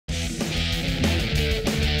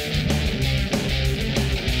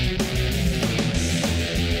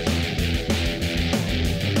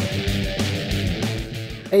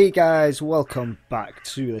Hey guys, welcome back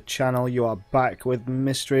to the channel. You are back with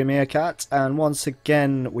Mystery Meerkat, and once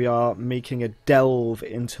again we are making a delve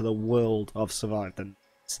into the world of Survive the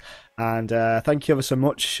Nights. And thank you ever so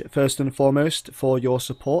much, first and foremost, for your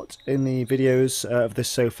support in the videos of this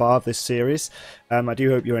so far, of this series. I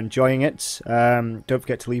do hope you're enjoying it. Don't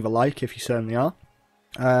forget to leave a like if you certainly are.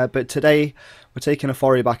 But today we're taking a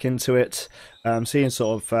foray back into it, seeing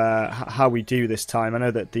sort of how we do this time. I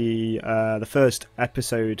know that the first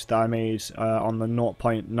episode that I made on the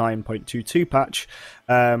 0.9.22 patch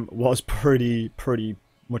was pretty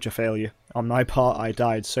much a failure on my part. I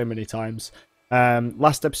died so many times.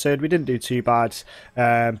 Last episode we didn't do too bad,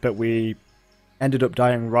 but we ended up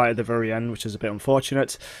dying right at the very end, which is a bit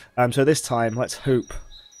unfortunate. So this time, let's hope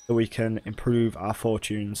that we can improve our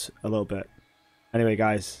fortunes a little bit. Anyway,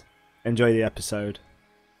 guys, enjoy the episode.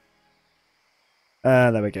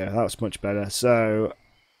 There we go. That was much better. So,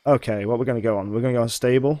 okay, what we're going to go on? We're going to go on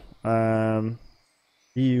stable.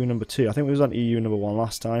 EU number 2. I think we was on EU number 1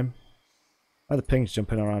 last time. Why are the pings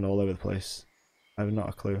jumping around all over the place? I have not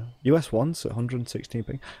a clue. US 1, so 116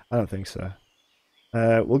 ping? I don't think so.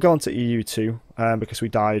 We'll go on to EU 2 because we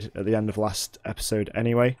died at the end of last episode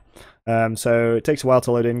anyway. So it takes a while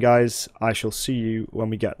to load in, guys. I shall see you when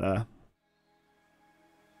we get there.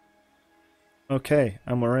 Okay,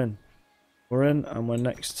 and we're in. We're in, and we're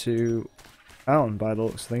next to town by the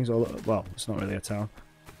looks of things. Or, well, it's not really a town.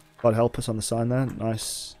 God help us on the sign there.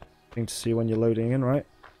 Nice thing to see when you're loading in, right?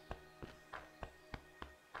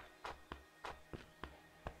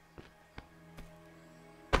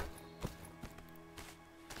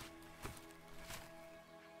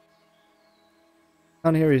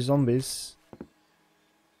 Can't hear his zombies.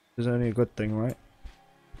 Is only a good thing, right?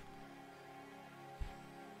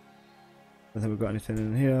 I don't think we've got anything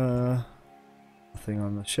in here. Nothing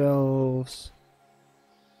on the shelves.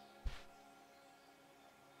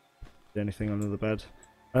 Anything under the bed.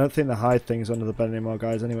 I don't think the hide thing's under the bed anymore,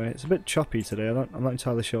 guys, anyway. It's a bit choppy today. I'm not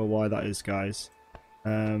entirely sure why that is, guys.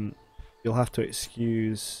 You'll have to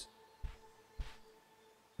excuse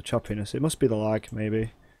the choppiness. It must be the lag,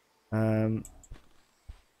 maybe.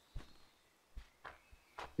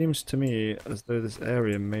 Seems to me as though this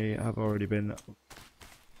area may have already been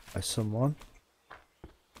by someone.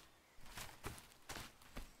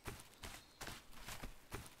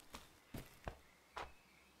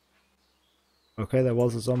 Okay, there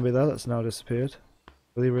was a zombie there that's now disappeared.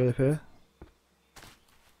 Will he reappear?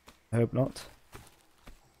 I hope not.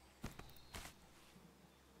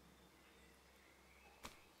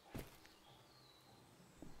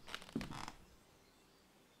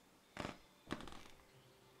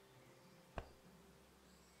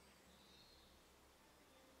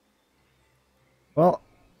 Well,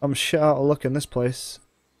 I'm shit out of luck in this place.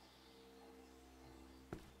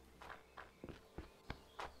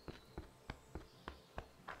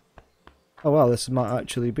 Oh well, this might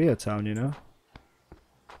actually be a town, you know.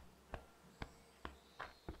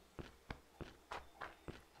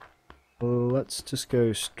 Well, let's just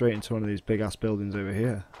go straight into one of these big ass buildings over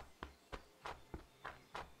here.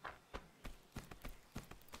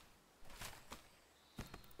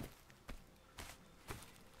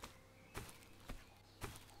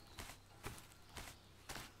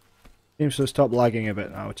 Seems to stop lagging a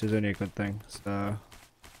bit now, which is only a good thing, so...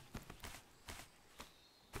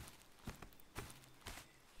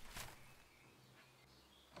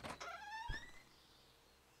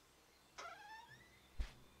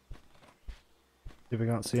 See if we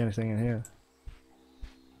can't see anything in here.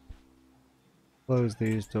 Close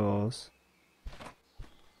these doors.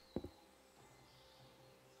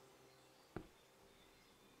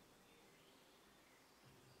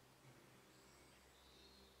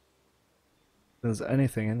 If there's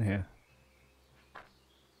anything in here.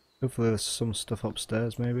 Hopefully there's some stuff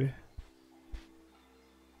upstairs, maybe.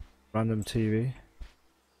 Random TV.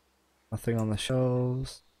 Nothing on the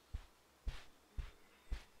shelves.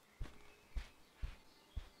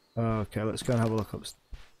 Okay, let's go and have a look upstairs.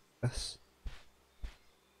 This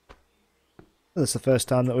is the first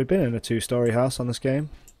time that we've been in a two-story house on this game.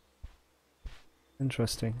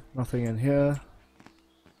 Interesting. Nothing in here.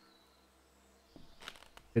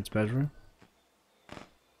 Kid's bedroom.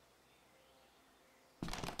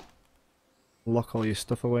 Lock all your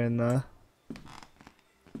stuff away in there.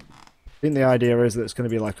 I think the idea is that it's going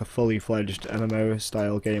to be like a fully fledged MMO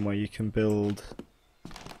style game where you can build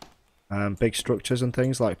big structures and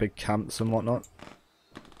things like big camps and whatnot.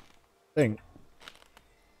 I think.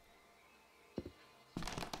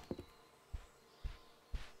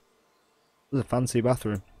 There's a fancy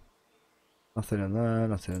bathroom. Nothing in there,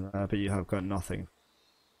 nothing in there, but you have got nothing.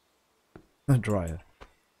 A dryer.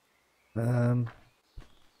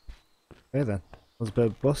 Okay then. Was a bit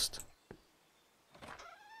of a bust.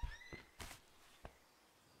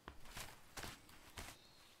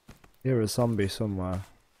 Here a zombie somewhere.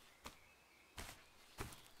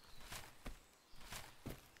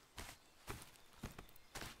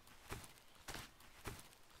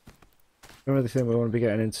 I don't really think we want to be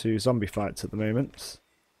getting into zombie fights at the moment.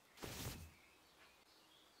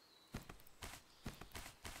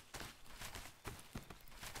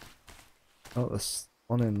 Oh, there's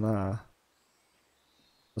one in there.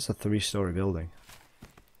 That's a 3-story building.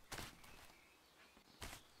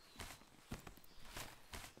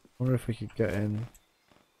 I wonder if we could get in.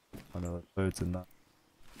 I know there's loads in that.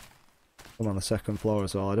 I'm on the 2nd floor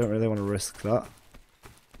as well. I don't really want to risk that.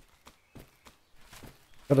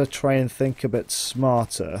 Gotta try and think a bit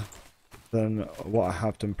smarter than what I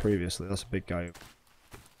have done previously. That's a big guy.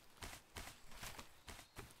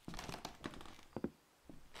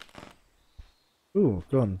 Ooh,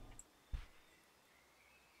 gun.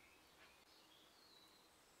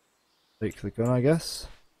 Take the gun, I guess.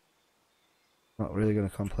 Not really going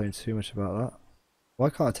to complain too much about that. Why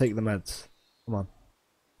can't I take the meds? Come on.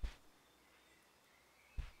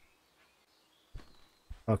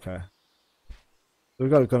 Okay. So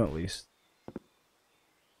we've got a gun at least.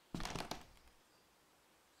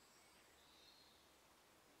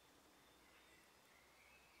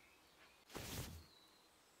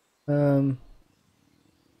 I'm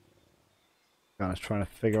just trying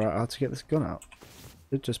to figure out how to get this gun out.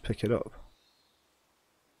 Did just pick it up.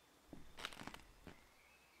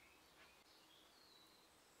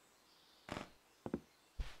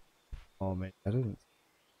 Oh, maybe I didn't.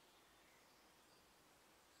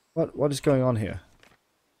 What is going on here?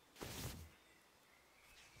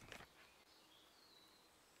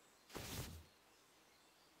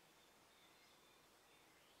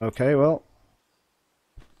 Okay, well,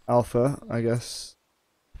 Alpha, I guess.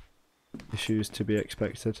 Issues to be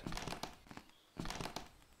expected.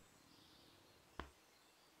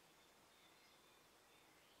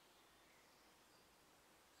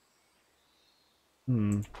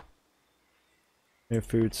 New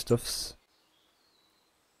foodstuffs.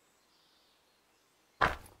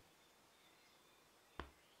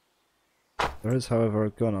 There is, however, a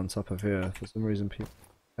gun on top of here. For some reason, people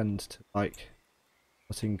tend to like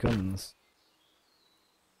putting guns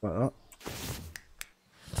like that.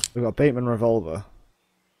 We've got a Bateman revolver.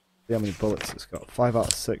 See how many bullets it's got. 5 out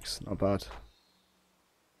of 6, not bad.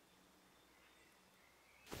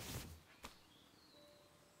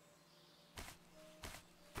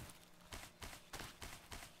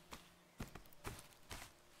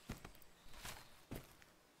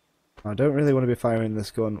 I don't really want to be firing this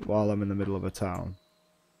gun while I'm in the middle of a town,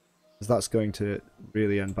 because that's going to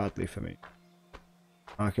really end badly for me.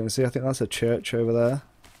 I can see, I think that's a church over there.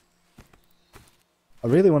 I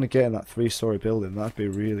really want to get in that 3-story building, that'd be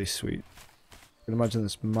really sweet. I can imagine there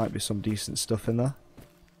might be some decent stuff in there.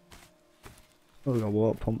 Oh, we've got a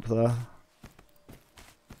water pump there.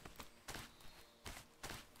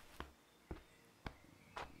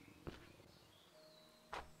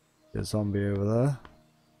 There's a zombie over there.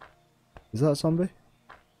 Is that a zombie?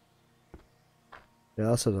 Yeah,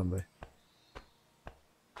 that's a zombie.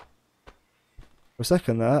 For a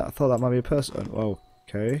second there, I thought that might be a person.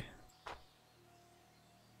 Okay.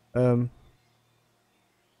 I'm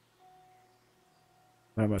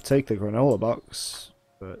gonna take the granola box,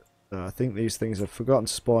 but I think these things have forgotten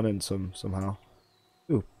to spawn in somehow.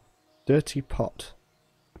 Ooh, dirty pot.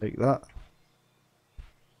 Take that.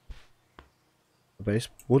 A base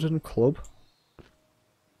wooden club.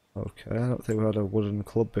 Okay, I don't think we had a wooden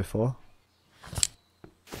club before.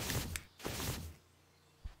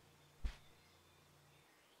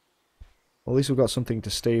 Well, at least we've got something to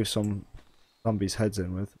stave some zombies' heads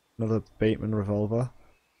in with. Another Bateman revolver.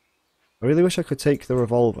 I really wish I could take the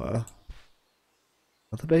revolver.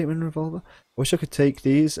 Another Bateman revolver? I wish I could take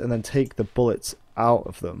these and then take the bullets out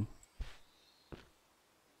of them.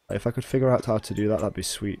 If I could figure out how to do that, that'd be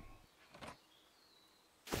sweet.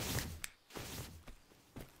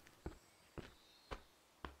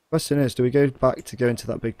 Question is, do we go back to go into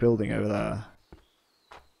that big building over there?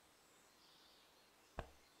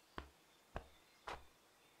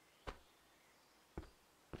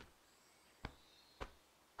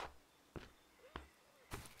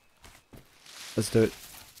 Let's do it.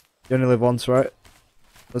 You only live once, right?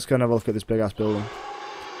 Let's go and have a look at this big ass building.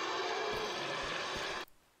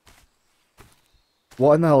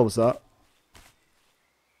 What in the hell was that?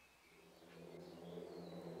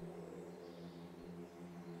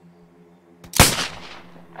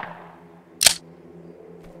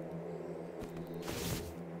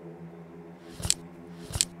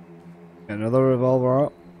 Another revolver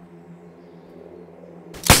out.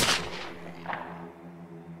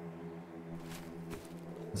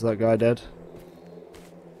 Is that guy dead?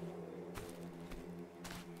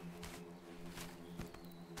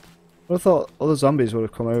 I thought other zombies would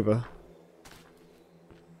have come over.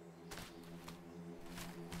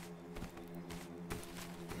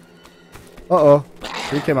 Uh-oh.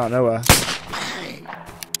 He came out of nowhere.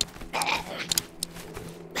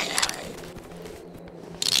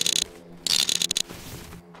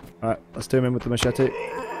 Alright, let's do him in with the machete.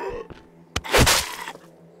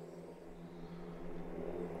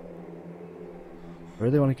 I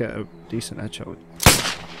really want to get a decent headshot with.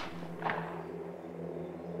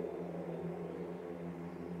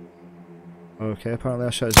 Okay, apparently I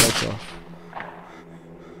shot his legs off.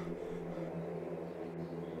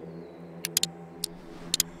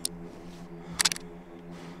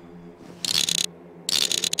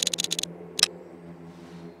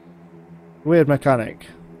 Weird mechanic.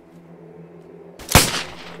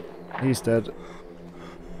 He's dead.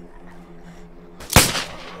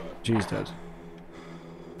 She's dead.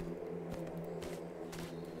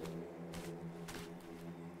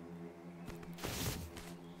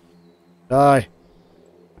 Die!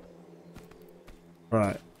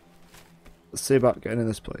 Right. Let's see about getting in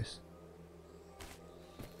this place.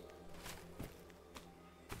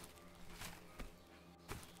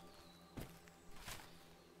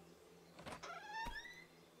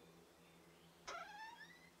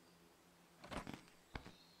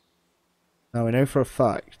 Now we know for a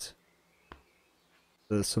fact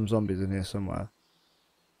there's some zombies in here somewhere.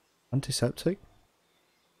 Antiseptic?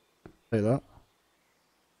 Say that.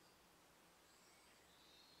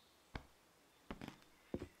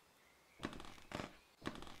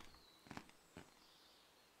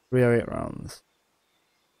 .308 rounds.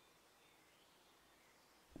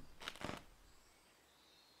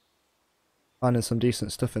 Finding some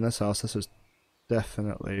decent stuff in this house. This was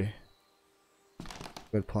definitely a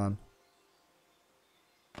good plan.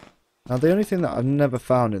 Now the only thing that I've never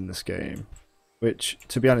found in this game, which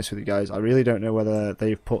to be honest with you guys, I really don't know whether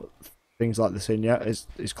they've put things like this in yet,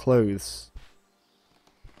 is clothes.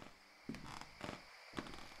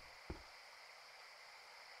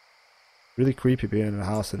 Really creepy being in a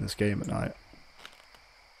house in this game at night.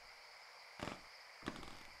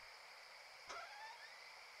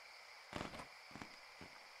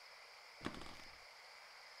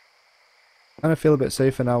 Kind of feel a bit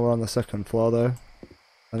safer now we're on the second floor though.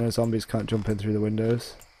 I know zombies can't jump in through the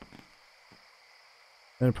windows.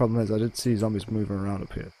 The only problem is I did see zombies moving around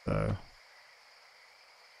up here, so...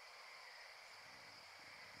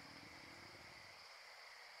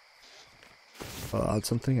 I'll add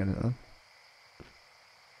something in it then.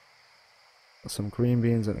 Got some green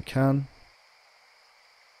beans in a can.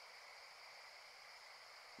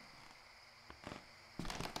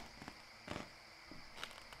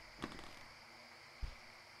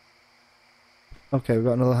 Okay, we've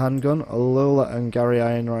got another handgun, a Lola and Gary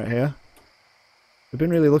Iron right here. We've been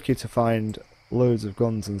really lucky to find loads of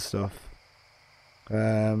guns and stuff.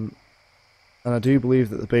 And I do believe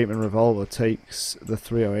that the Bateman revolver takes the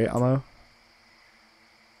 .308 ammo.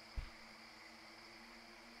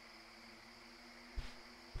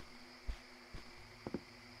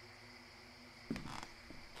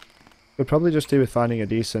 We'd probably just do with finding a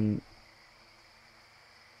decent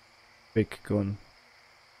big gun.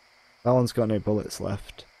 That one's got no bullets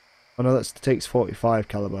left. Oh no, that takes 45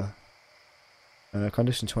 caliber.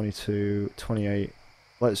 Condition 22, 28.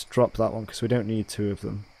 Let's drop that one because we don't need two of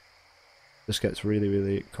them. Just gets really,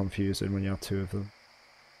 really confusing when you have two of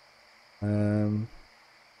them.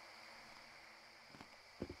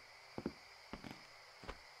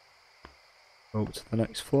 Up to the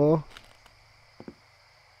next floor.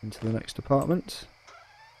 Into the next apartment.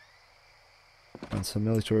 And some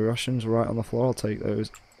military rations right on the floor. I'll take those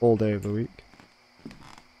all day of the week.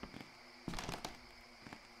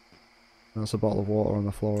 There's a bottle of water on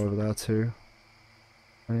the floor over there too.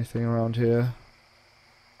 Anything around here?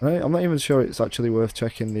 I'm not even sure it's actually worth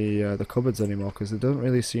checking the cupboards anymore because there doesn't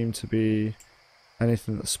really seem to be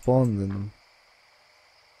anything that spawned in them.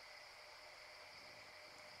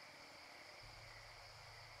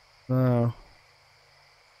 No.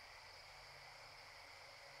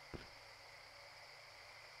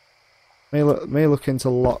 May look into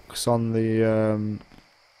locks on the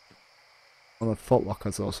foot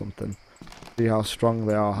lockers or something. See how strong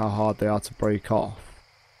they are, how hard they are to break off.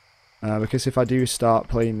 Because if I do start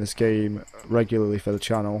playing this game regularly for the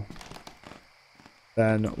channel,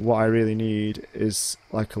 then what I really need is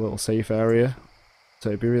like a little safe area. So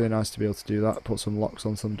it'd be really nice to be able to do that, put some locks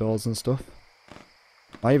on some doors and stuff.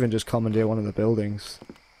 I even just commandeer one of the buildings.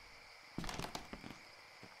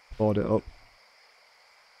 Board it up.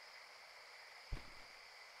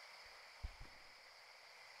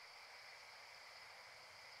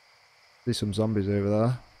 See some zombies over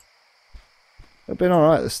there. They've been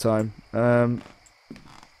alright this time.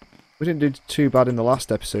 We didn't do too bad in the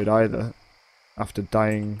last episode either, after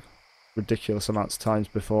dying ridiculous amounts of times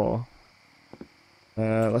before.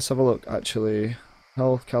 Let's have a look actually.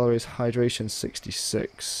 Health, calories, hydration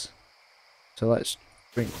 66. So let's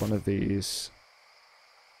drink one of these.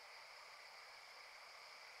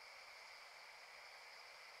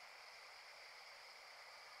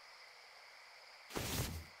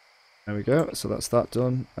 There we go, so that's that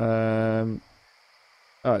done.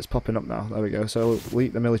 Oh, it's popping up now. There we go. So we'll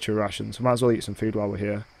eat the military rations. We might as well eat some food while we're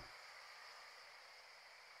here.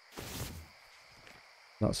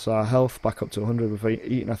 That's our health back up to 100. We've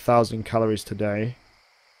eaten 1,000 calories today.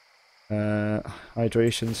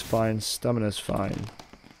 Hydration's fine. Stamina's fine.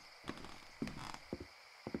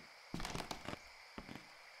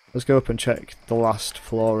 Let's go up and check the last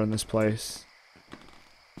floor in this place.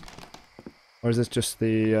 Or is this just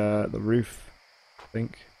the roof? I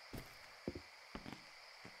think.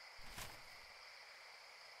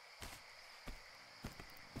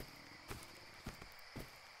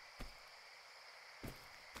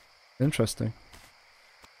 Interesting.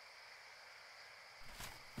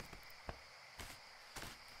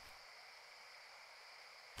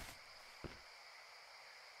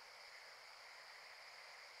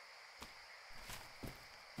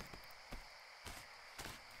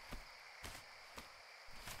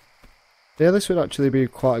 Yeah, this would actually be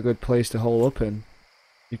quite a good place to hole up in.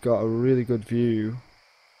 You've got a really good view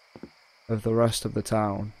of the rest of the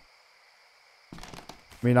town. I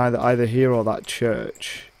mean, either here or that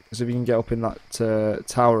church. Because if you can get up in that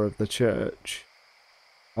tower of the church,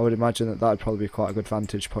 I would imagine that that'd probably be quite a good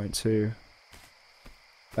vantage point too.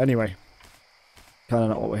 But anyway, kind of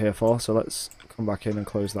not what we're here for, so let's come back in and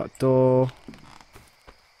close that door.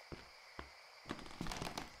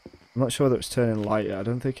 I'm not sure whether it's turning light yet. I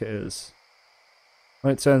don't think it is.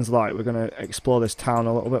 When it turns light, we're going to explore this town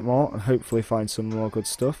a little bit more and hopefully find some more good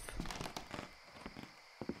stuff.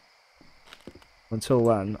 Until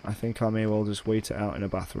then, I think I may well just wait it out in a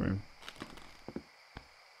bathroom.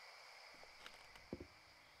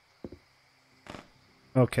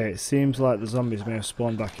 Okay, it seems like the zombies may have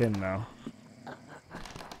spawned back in now.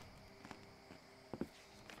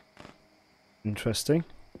 Interesting.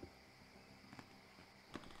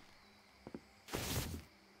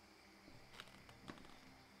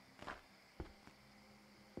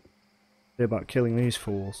 They're about killing these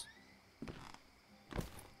fools.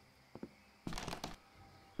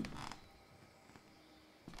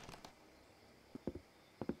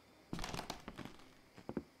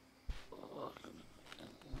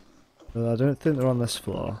 Well, I don't think they're on this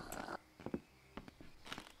floor.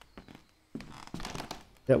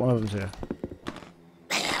 Yep, one of them's here.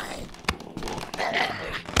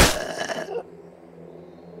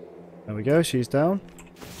 There we go, she's down.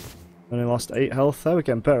 Only lost 8 health there, we're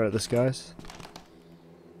getting better at this, guys.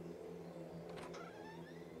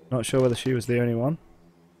 Not sure whether she was the only one.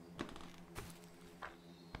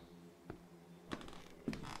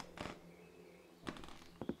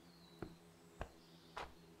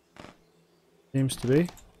 Seems to be.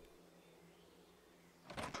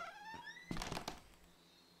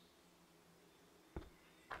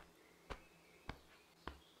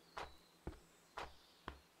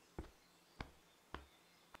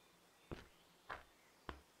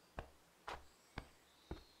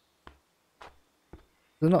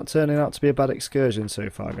 They're not turning out to be a bad excursion so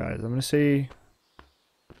far, guys. I'm going to see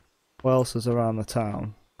what else is around the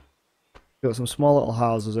town. Got some small little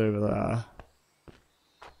houses over there.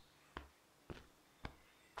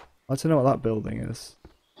 I'd like to know what that building is.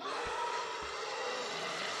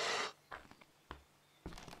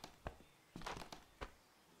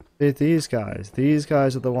 These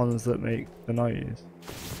guys are the ones that make the noise.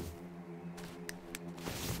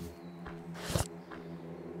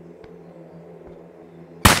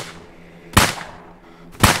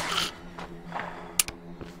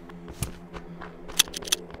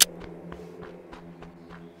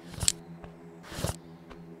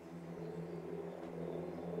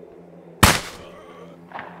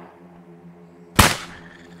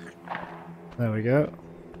 There we go.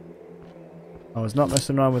 I was not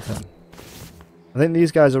messing around with him. I think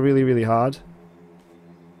these guys are really, really hard.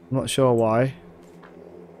 I'm not sure why.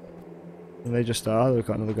 And they just are. We've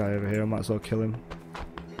got another guy over here. I might as well kill him.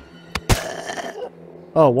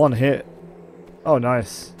 Oh, one hit. Oh,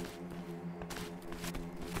 nice.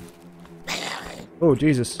 Oh,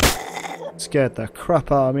 Jesus. Scared the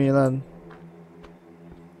crap out of me then.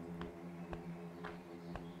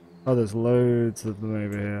 Oh, there's loads of them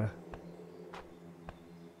over here.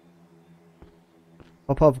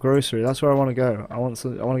 Pop up grocery. That's where I want to go. I want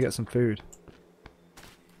to get some food.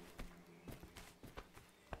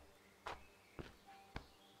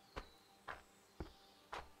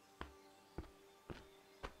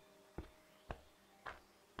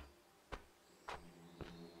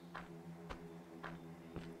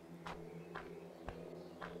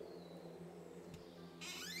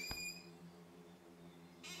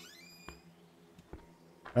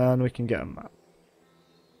 And we can get a map.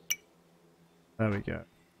 There we go.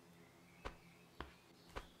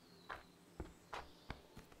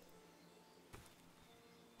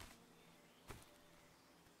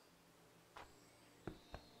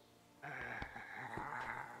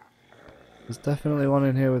 There's definitely one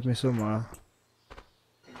in here with me somewhere.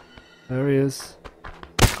 There he is.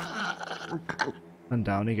 And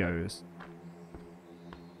down he goes.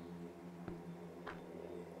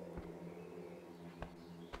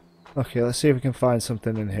 Okay, let's see if we can find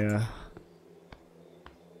something in here.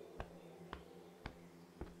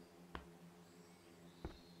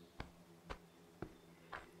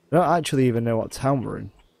 I don't actually even know what town we're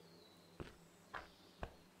in.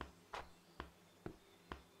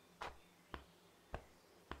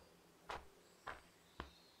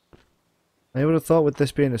 I would have thought with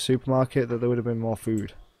this being a supermarket that there would have been more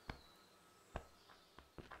food.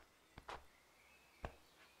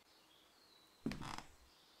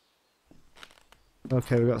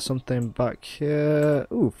 Okay, we got something back here.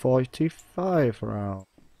 Ooh, 45 round.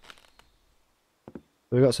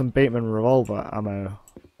 We got some Bateman revolver ammo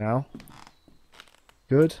now.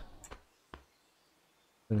 Good.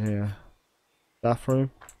 In here. Staff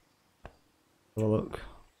room. Have a look.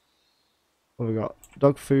 What have we got?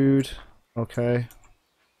 Dog food. Okay.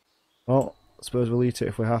 Well, I suppose we'll eat it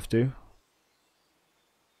if we have to.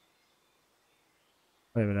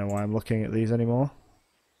 I don't even know why I'm looking at these anymore.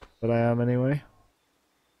 But I am anyway.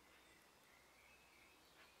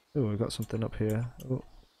 Oh, we've got something up here. Oh.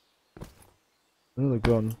 Another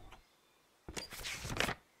gun.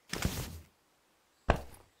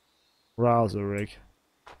 Rouser rig.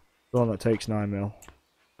 The one that takes 9mm.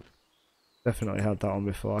 Definitely had that one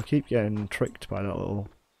before. I keep getting tricked by that little...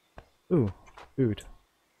 Ooh, food.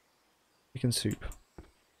 Chicken soup.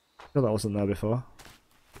 Sure that wasn't there before.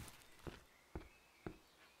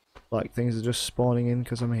 Like things are just spawning in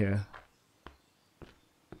because I'm here.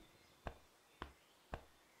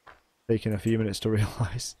 Taking a few minutes to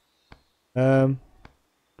realise. I don't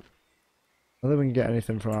think we can get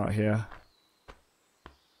anything from out here.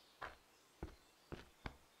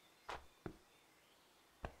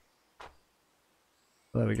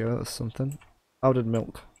 There we go, that's something. Powdered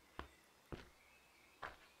milk.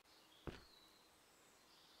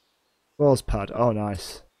 Walls pad, oh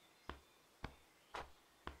nice.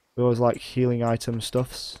 We always like healing item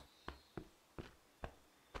stuffs.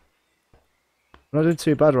 I'm not doing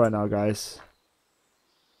too bad right now, guys.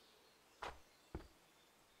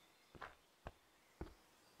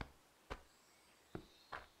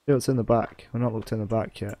 See what's in the back. We've not looked in the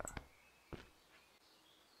back yet.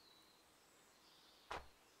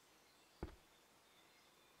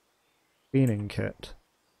 Cleaning kit.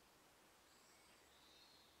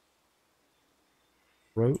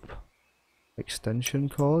 Rope. Extension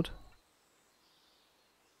cord.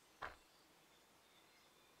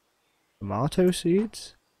 Tomato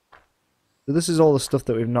seeds? So this is all the stuff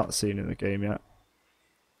that we've not seen in the game yet.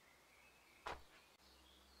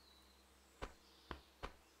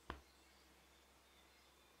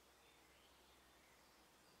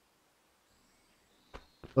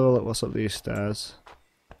 Oh look, what's up these stairs?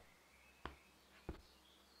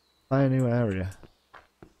 Buy a new area.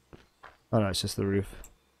 Oh no, it's just the roof.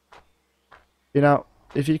 You know,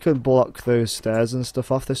 if you could block those stairs and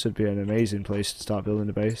stuff off, this would be an amazing place to start building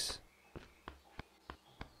a base.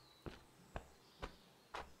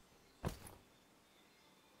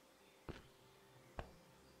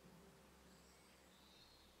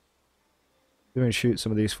 Go and shoot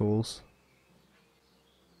some of these fools.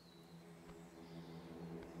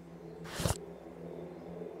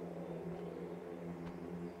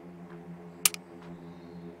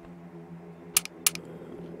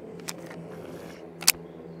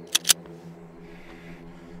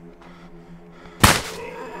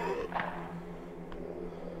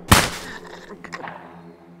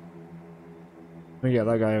 Let me get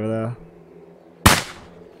that guy over there.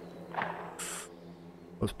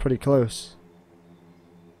 That was pretty close.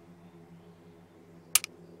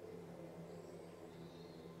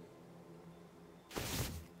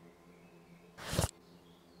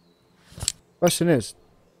 Question is,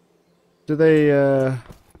 do they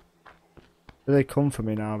come for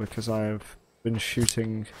me now because I've been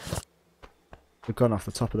shooting They've gone off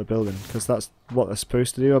the top of the building, because that's what they're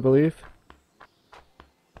supposed to do, I believe.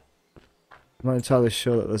 I'm not entirely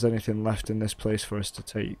sure that there's anything left in this place for us to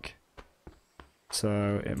take.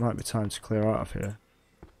 So it might be time to clear out of here.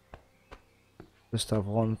 Just have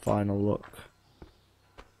one final look.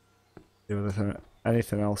 See whether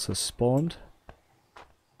anything else has spawned.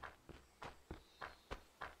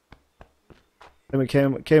 Then we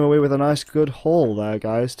came away with a nice good haul there,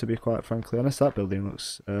 guys, to be quite frankly honest. That building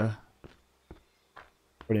looks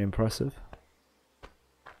pretty impressive.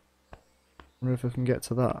 Wonder if we can get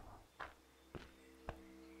to that.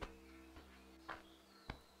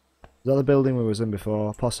 Is that the building we was in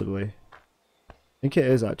before? Possibly. I think it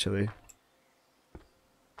is, actually.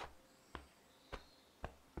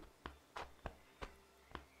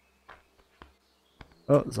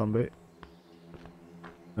 Oh, zombie.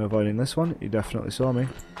 No avoiding this one. He definitely saw me.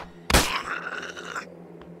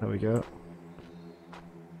 There we go.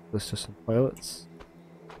 There's just some toilets.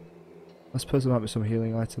 I suppose there might be some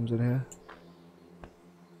healing items in here.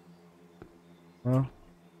 Well,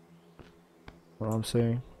 what I'm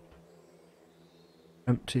seeing.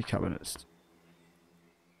 Empty cabinets.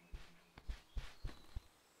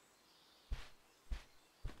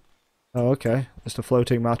 Oh, okay. Just a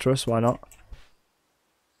floating mattress, why not?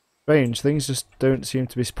 Strange, things just don't seem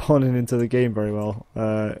to be spawning into the game very well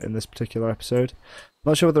in this particular episode.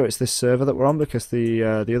 I'm not sure whether it's this server that we're on, because the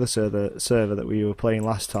other server that we were playing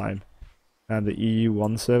last time, the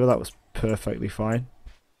EU1 server, that was perfectly fine.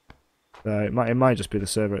 It might just be the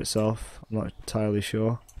server itself. I'm not entirely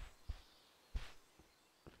sure.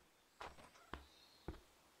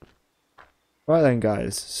 Right then,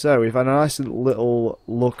 guys, so we've had a nice little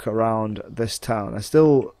look around this town. I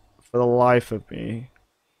still, for the life of me,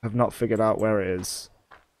 have not figured out where it is.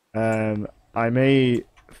 I may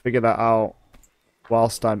figure that out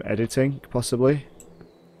whilst I'm editing, possibly.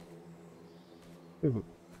 Ooh.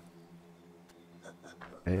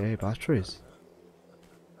 Hey, batteries.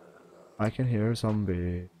 I can hear a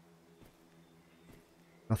zombie.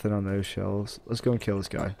 Nothing on those shelves. Let's go and kill this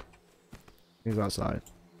guy. He's outside.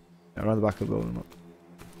 Yeah, around the back of the building.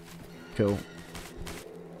 Kill.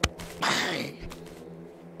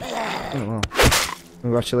 Oh wow.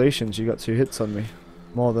 Congratulations, you got 2 hits on me.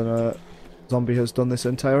 More than a zombie has done this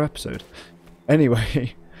entire episode.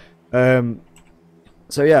 Anyway,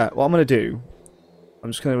 so yeah, what I'm going to do, I'm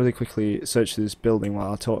just going to really quickly search through this building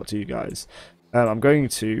while I talk to you guys. I'm going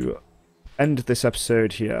to end this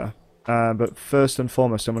episode here, but first and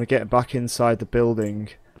foremost, I'm going to get back inside the building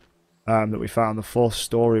that we found, the 4th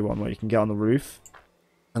story one where you can get on the roof.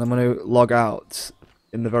 And I'm going to log out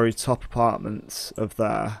in the very top apartments of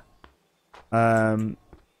there. And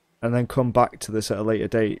then come back to this at a later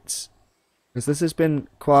date. Because this has been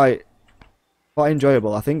quite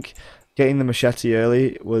enjoyable. I think getting the machete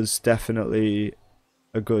early was definitely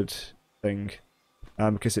a good thing.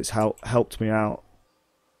 Because it's helped me out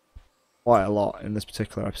quite a lot in this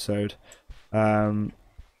particular episode. I'm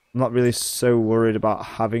not really so worried about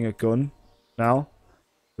having a gun now,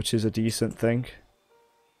 which is a decent thing.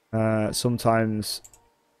 Sometimes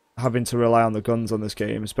having to rely on the guns on this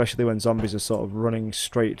game, especially when zombies are sort of running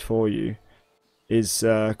straight for you, is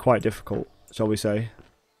quite difficult, shall we say.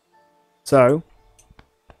 So,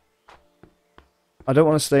 I don't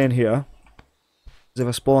want to stay in here, because if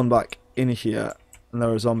I spawn back in here and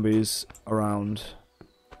there are zombies around,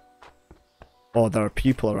 or there are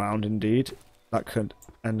people around indeed, that could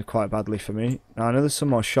end quite badly for me. Now I know there's some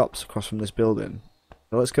more shops across from this building,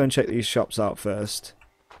 so let's go and check these shops out first.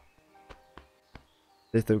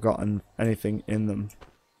 If they've got anything in them.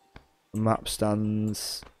 Map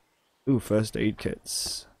stands. Ooh, first aid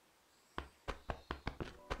kits.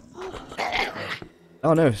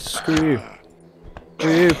 Oh no, screw you.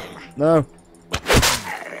 Screw you. No.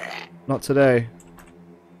 Not today.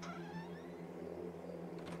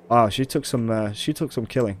 Wow, she took some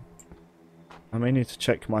killing. I may need to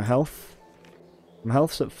check my health. My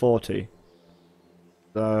health's at 40.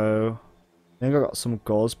 So I think I got some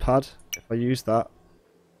gauze pad. If I use that.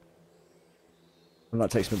 And that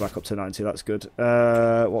takes me back up to 90, that's good.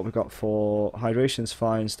 What we got for hydration's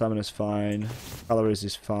fine, stamina's fine, calories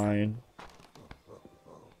is fine.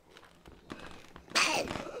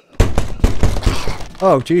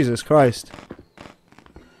 Oh, Jesus Christ.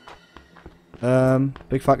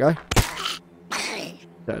 Big fat guy.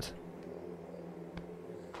 Dead.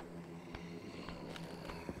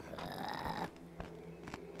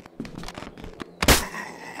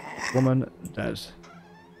 Woman dead.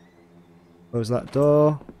 Close that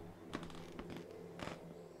door.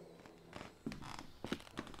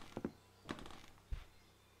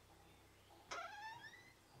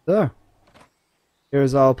 There.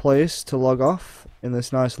 Here's our place to log off in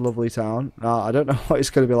this nice, lovely town. Now, I don't know what it's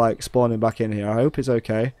going to be like spawning back in here. I hope it's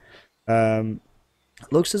okay.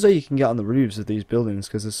 Looks as though you can get on the roofs of these buildings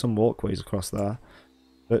because there's some walkways across there.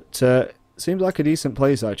 But seems like a decent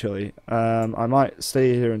place, actually. I might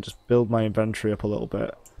stay here and just build my inventory up a little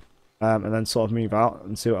bit. And then sort of move out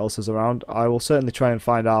and see what else is around. I will certainly try and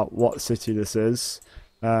find out what city this is.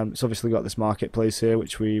 It's obviously got this marketplace here,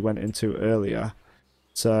 which we went into earlier.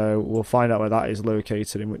 So we'll find out where that is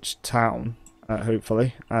located, in which town,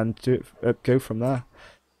 hopefully, and go from there.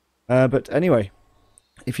 But anyway,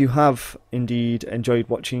 if you have indeed enjoyed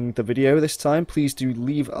watching the video this time, please do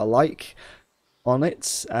leave a like on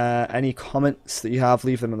it. Any comments that you have,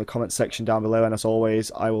 leave them in the comment section down below, and as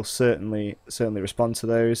always, I will certainly respond to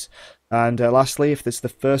those. And lastly, if this is the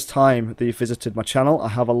first time that you've visited my channel, I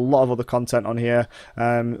have a lot of other content on here,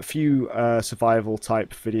 a few survival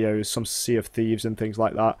type videos, some Sea of Thieves and things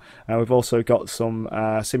like that. We've also got some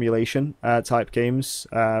simulation type games,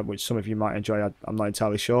 which some of you might enjoy. I'm not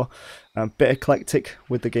entirely sure. Bit eclectic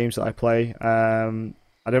with the games that I play.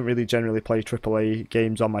 I don't really generally play AAA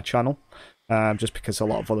games on my channel, just because a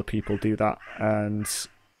lot of other people do that, and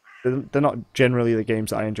they're not generally the games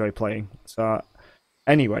that I enjoy playing. So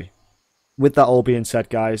anyway, with that all being said,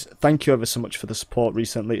 guys, thank you ever so much for the support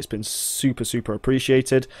recently. It's been super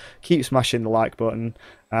appreciated. Keep smashing the like button,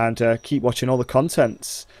 and keep watching all the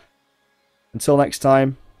contents. Until next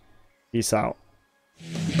time, peace out.